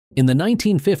In the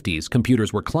 1950s,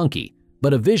 computers were clunky,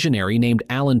 but a visionary named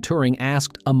Alan Turing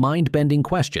asked a mind-bending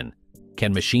question: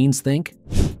 can machines think?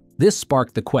 This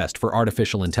sparked the quest for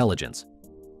artificial intelligence.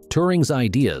 Turing's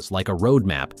ideas, like a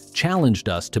roadmap, challenged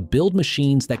us to build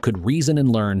machines that could reason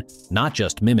and learn, not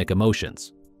just mimic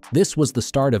emotions. This was the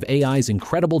start of AI's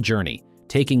incredible journey,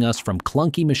 taking us from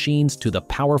clunky machines to the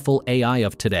powerful AI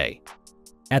of today.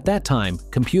 At that time,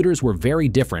 computers were very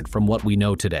different from what we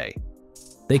know today.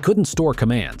 They couldn't store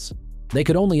commands. They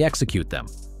could only execute them,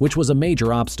 which was a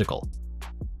major obstacle.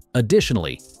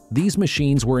 Additionally, these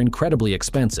machines were incredibly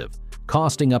expensive,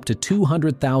 costing up to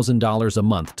 $200,000 a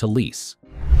month to lease.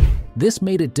 This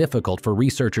made it difficult for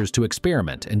researchers to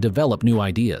experiment and develop new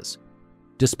ideas.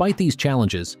 Despite these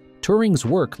challenges, Turing's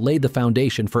work laid the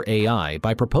foundation for AI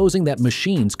by proposing that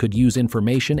machines could use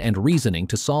information and reasoning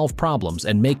to solve problems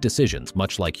and make decisions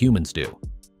much like humans do.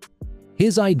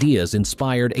 His ideas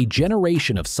inspired a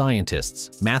generation of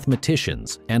scientists,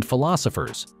 mathematicians, and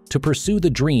philosophers to pursue the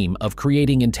dream of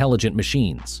creating intelligent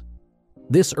machines.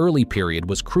 This early period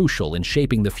was crucial in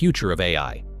shaping the future of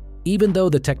AI, even though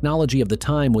the technology of the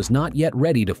time was not yet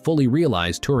ready to fully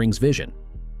realize Turing's vision.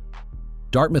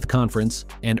 Dartmouth Conference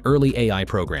and early AI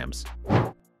programs.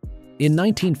 In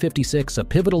 1956, a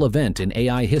pivotal event in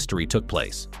AI history took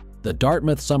place: the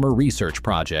Dartmouth Summer Research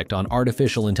Project on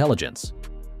Artificial Intelligence.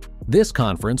 This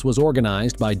conference was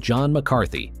organized by John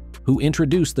McCarthy, who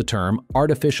introduced the term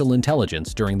artificial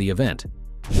intelligence during the event.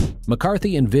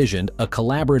 McCarthy envisioned a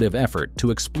collaborative effort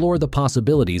to explore the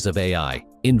possibilities of AI,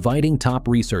 inviting top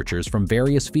researchers from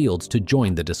various fields to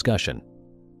join the discussion.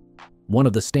 One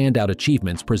of the standout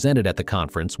achievements presented at the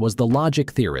conference was the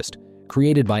logic theorist,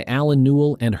 created by Alan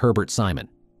Newell and Herbert Simon.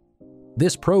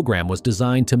 This program was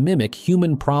designed to mimic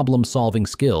human problem-solving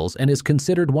skills and is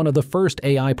considered one of the first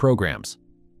AI programs.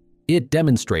 It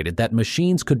demonstrated that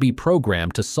machines could be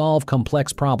programmed to solve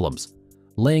complex problems,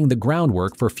 laying the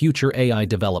groundwork for future AI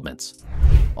developments.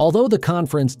 Although the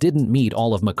conference didn't meet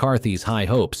all of McCarthy's high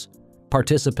hopes,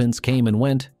 participants came and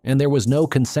went, and there was no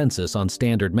consensus on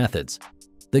standard methods.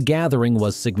 The gathering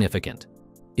was significant.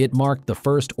 It marked the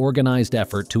first organized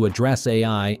effort to address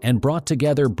AI and brought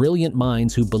together brilliant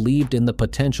minds who believed in the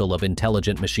potential of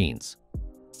intelligent machines.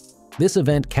 This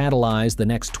event catalyzed the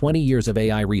next 20 years of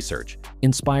AI research,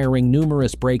 inspiring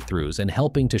numerous breakthroughs and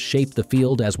helping to shape the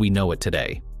field as we know it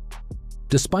today.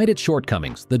 Despite its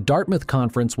shortcomings, the Dartmouth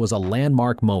Conference was a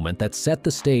landmark moment that set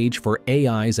the stage for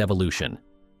AI's evolution.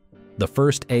 The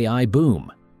first AI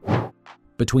boom.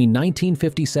 Between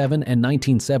 1957 and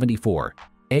 1974,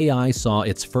 AI saw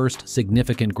its first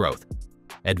significant growth.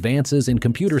 Advances in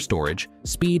computer storage,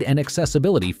 speed, and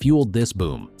accessibility fueled this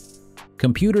boom.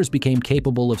 Computers became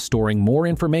capable of storing more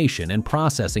information and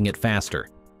processing it faster,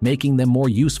 making them more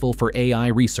useful for AI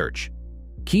research.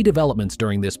 Key developments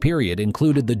during this period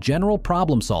included the General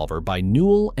Problem Solver by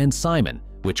Newell and Simon,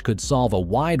 which could solve a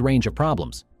wide range of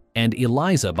problems, and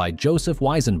ELIZA by Joseph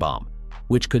Weizenbaum,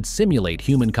 which could simulate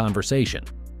human conversation.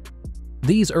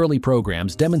 These early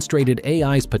programs demonstrated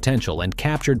AI's potential and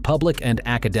captured public and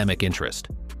academic interest.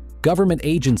 Government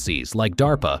agencies like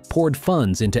DARPA poured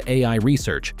funds into AI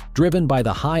research, driven by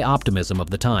the high optimism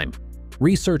of the time.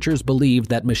 Researchers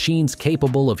believed that machines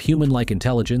capable of human-like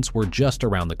intelligence were just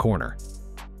around the corner.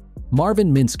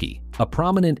 Marvin Minsky, a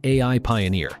prominent AI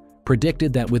pioneer,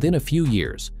 predicted that within a few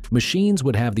years, machines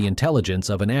would have the intelligence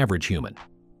of an average human.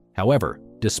 However,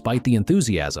 despite the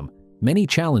enthusiasm, many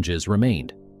challenges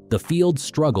remained. The field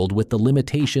struggled with the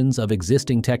limitations of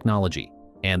existing technology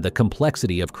and the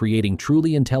complexity of creating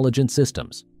truly intelligent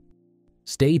systems.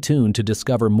 Stay tuned to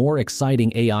discover more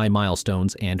exciting AI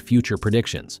milestones and future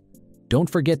predictions. Don't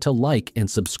forget to like and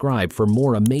subscribe for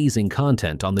more amazing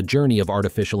content on the journey of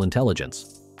artificial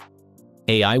intelligence.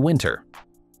 AI Winter.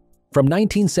 From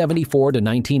 1974 to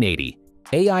 1980,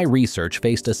 AI research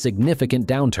faced a significant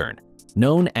downturn,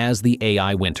 known as the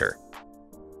AI Winter.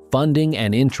 Funding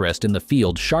and interest in the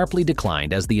field sharply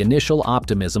declined as the initial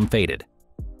optimism faded.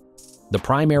 The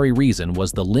primary reason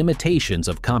was the limitations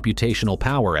of computational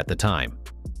power at the time.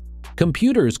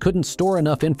 Computers couldn't store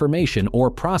enough information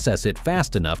or process it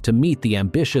fast enough to meet the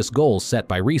ambitious goals set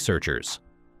by researchers.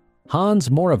 Hans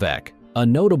Moravec, a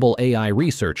notable AI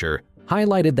researcher,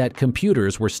 highlighted that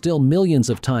computers were still millions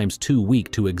of times too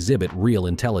weak to exhibit real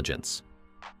intelligence.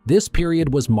 This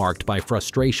period was marked by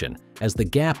frustration as the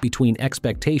gap between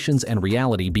expectations and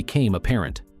reality became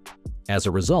apparent. As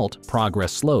a result,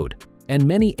 progress slowed, and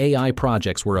many AI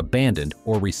projects were abandoned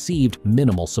or received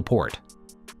minimal support.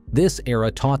 This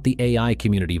era taught the AI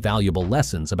community valuable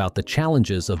lessons about the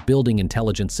challenges of building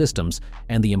intelligent systems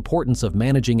and the importance of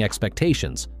managing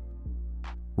expectations.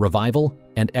 Revival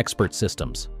and expert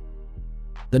systems.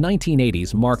 The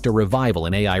 1980s marked a revival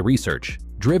in AI research,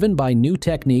 driven by new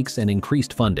techniques and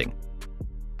increased funding.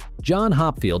 John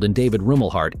Hopfield and David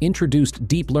Rumelhart introduced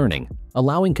deep learning,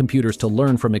 allowing computers to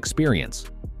learn from experience.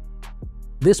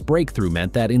 This breakthrough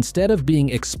meant that instead of being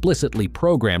explicitly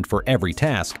programmed for every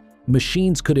task,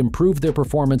 machines could improve their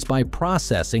performance by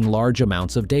processing large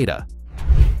amounts of data.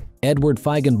 Edward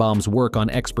Feigenbaum's work on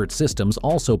expert systems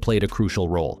also played a crucial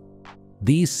role.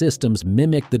 These systems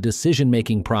mimic the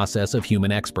decision-making process of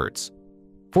human experts.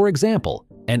 For example,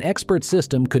 an expert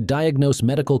system could diagnose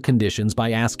medical conditions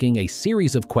by asking a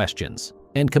series of questions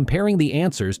and comparing the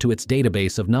answers to its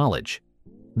database of knowledge.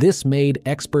 This made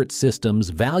expert systems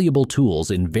valuable tools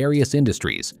in various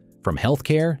industries, from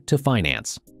healthcare to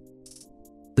finance.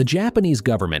 The Japanese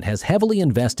government has heavily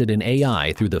invested in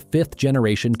AI through the 5th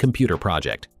generation computer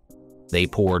project. They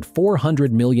poured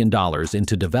 $400 million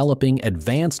into developing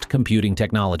advanced computing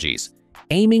technologies,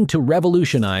 aiming to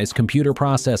revolutionize computer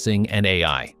processing and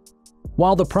AI.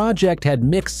 While the project had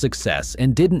mixed success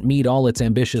and didn't meet all its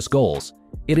ambitious goals,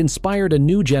 it inspired a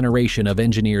new generation of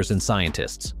engineers and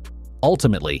scientists.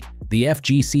 Ultimately, the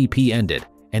FGCP ended,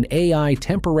 and AI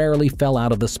temporarily fell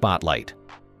out of the spotlight.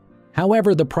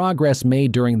 However, the progress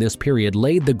made during this period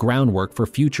laid the groundwork for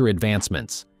future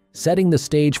advancements, setting the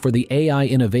stage for the AI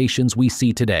innovations we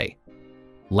see today.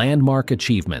 Landmark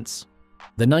achievements.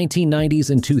 The 1990s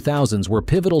and 2000s were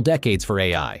pivotal decades for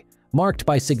AI, marked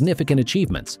by significant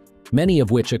achievements, many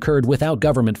of which occurred without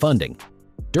government funding.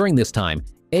 During this time,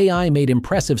 AI made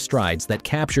impressive strides that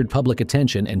captured public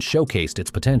attention and showcased its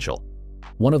potential.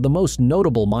 One of the most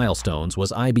notable milestones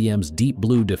was IBM's Deep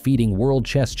Blue defeating world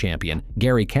chess champion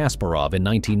Garry Kasparov in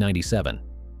 1997.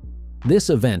 This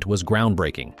event was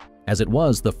groundbreaking, as it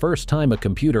was the first time a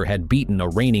computer had beaten a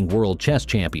reigning world chess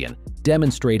champion,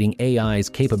 demonstrating AI's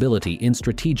capability in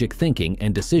strategic thinking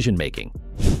and decision-making.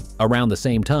 Around the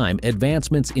same time,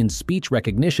 advancements in speech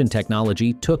recognition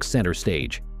technology took center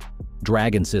stage.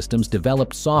 Dragon Systems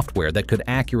developed software that could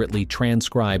accurately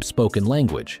transcribe spoken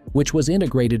language, which was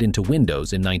integrated into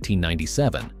Windows in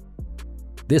 1997.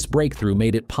 This breakthrough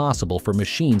made it possible for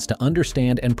machines to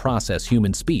understand and process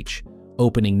human speech,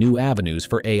 opening new avenues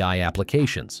for AI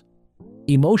applications.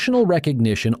 Emotional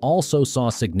recognition also saw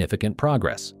significant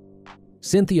progress.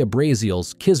 Cynthia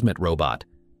Braziel's Kismet robot,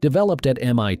 developed at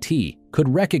MIT,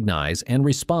 could recognize and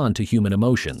respond to human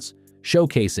emotions,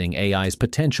 showcasing AI's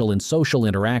potential in social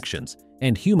interactions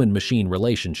and human-machine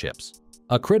relationships.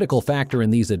 A critical factor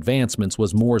in these advancements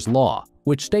was Moore's law,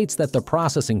 which states that the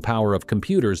processing power of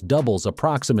computers doubles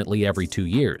approximately every 2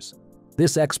 years.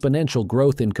 This exponential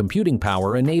growth in computing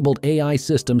power enabled AI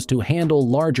systems to handle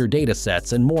larger data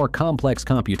sets and more complex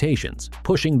computations,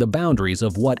 pushing the boundaries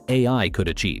of what AI could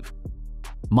achieve.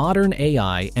 Modern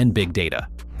AI and big data.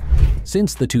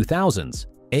 Since the 2000s,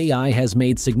 AI has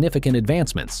made significant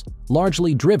advancements,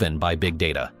 largely driven by big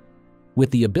data.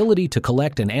 With the ability to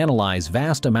collect and analyze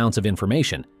vast amounts of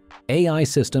information, AI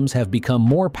systems have become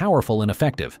more powerful and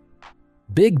effective.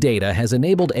 Big data has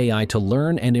enabled AI to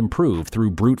learn and improve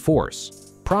through brute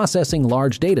force, processing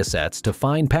large data sets to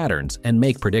find patterns and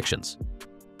make predictions.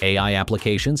 AI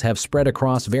applications have spread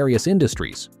across various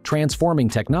industries, transforming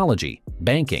technology,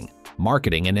 banking,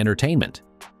 marketing, and entertainment.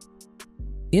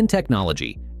 In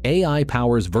technology, AI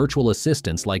powers virtual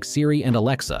assistants like Siri and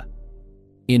Alexa.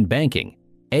 In banking,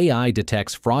 AI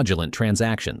detects fraudulent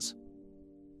transactions.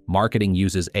 Marketing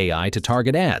uses AI to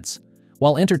target ads,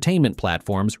 while entertainment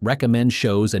platforms recommend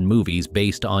shows and movies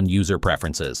based on user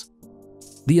preferences.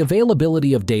 The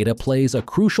availability of data plays a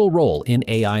crucial role in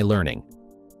AI learning.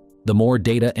 The more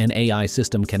data an AI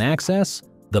system can access,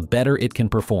 the better it can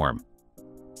perform.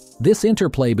 This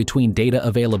interplay between data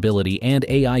availability and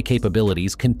AI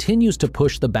capabilities continues to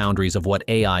push the boundaries of what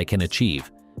AI can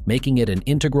achieve, making it an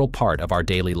integral part of our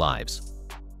daily lives.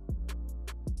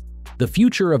 The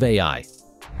future of AI.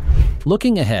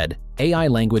 Looking ahead, AI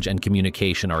language and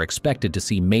communication are expected to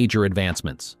see major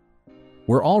advancements.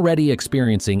 We're already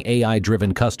experiencing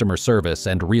AI-driven customer service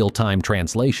and real-time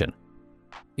translation.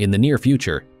 In the near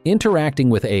future, interacting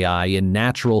with AI in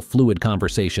natural, fluid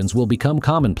conversations will become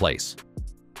commonplace.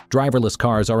 Driverless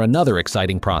cars are another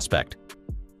exciting prospect.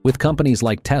 With companies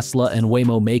like Tesla and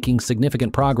Waymo making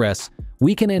significant progress,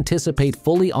 we can anticipate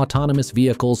fully autonomous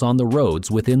vehicles on the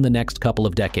roads within the next couple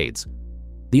of decades.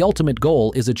 The ultimate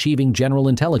goal is achieving general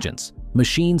intelligence,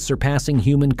 machines surpassing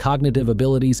human cognitive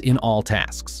abilities in all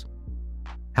tasks.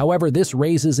 However, this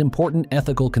raises important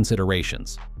ethical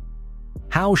considerations.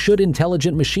 How should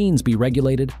intelligent machines be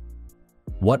regulated?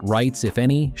 What rights, if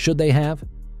any, should they have?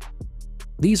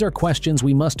 These are questions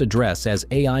we must address as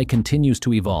AI continues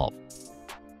to evolve.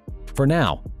 For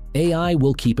now, AI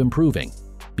will keep improving,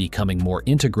 becoming more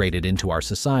integrated into our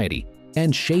society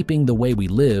and shaping the way we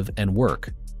live and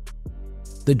work.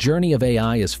 The journey of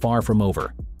AI is far from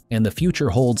over, and the future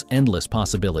holds endless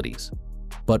possibilities.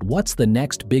 But what's the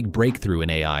next big breakthrough in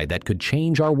AI that could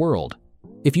change our world?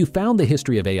 If you found the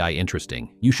history of AI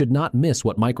interesting, you should not miss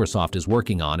what Microsoft is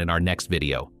working on in our next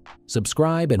video.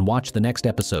 Subscribe and watch the next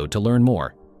episode to learn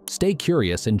more. Stay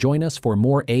curious and join us for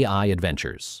more AI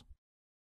adventures.